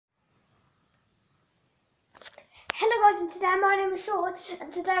guys, and today my name is Shawn,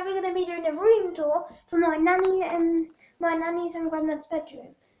 and today we're going to be doing a room tour for my nanny's and granddad's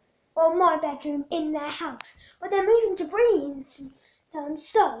bedroom. Well, my bedroom in their house. But they're moving to Bree soon,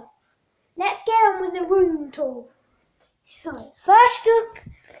 so let's get on with the room tour. So, first up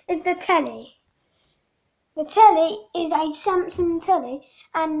is the telly. The telly is a Samsung telly,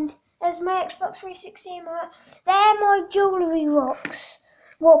 and there's my Xbox 360 and they're my jewellery rocks,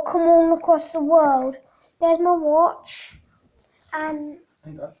 what come all across the world. There's my watch, and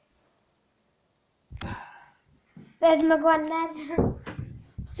there's my granddad.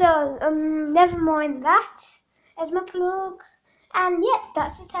 So, never mind that. There's my plug, and yep,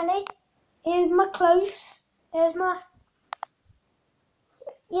 that's the telly. Here's my clothes. There's my,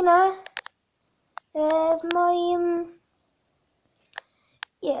 there's my,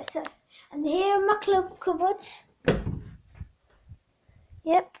 yeah, so, and here are my club cupboards.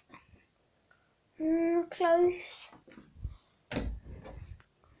 Yep. Clothes.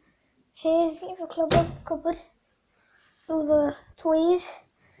 Here's the little club cupboard. All the toys.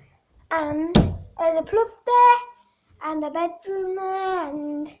 And there's a plug there, and a bedroom there,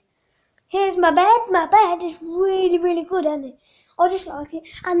 and here's my bed. My bed is really, really good, isn't it? I just like it.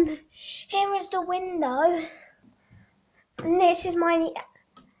 And here is the window, and this is my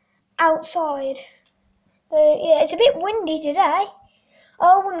outside. So yeah, it's a bit windy today.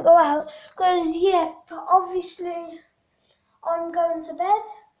 I wouldn't go out because but obviously I'm going to bed.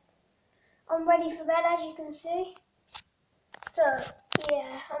 I'm ready for bed, as you can see. So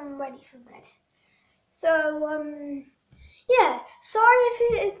yeah, I'm ready for bed. So yeah, sorry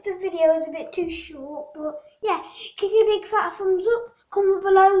if the video is a bit too short, but yeah, give a big fat thumbs up, comment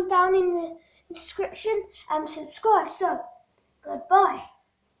below down in the description, and subscribe. So goodbye.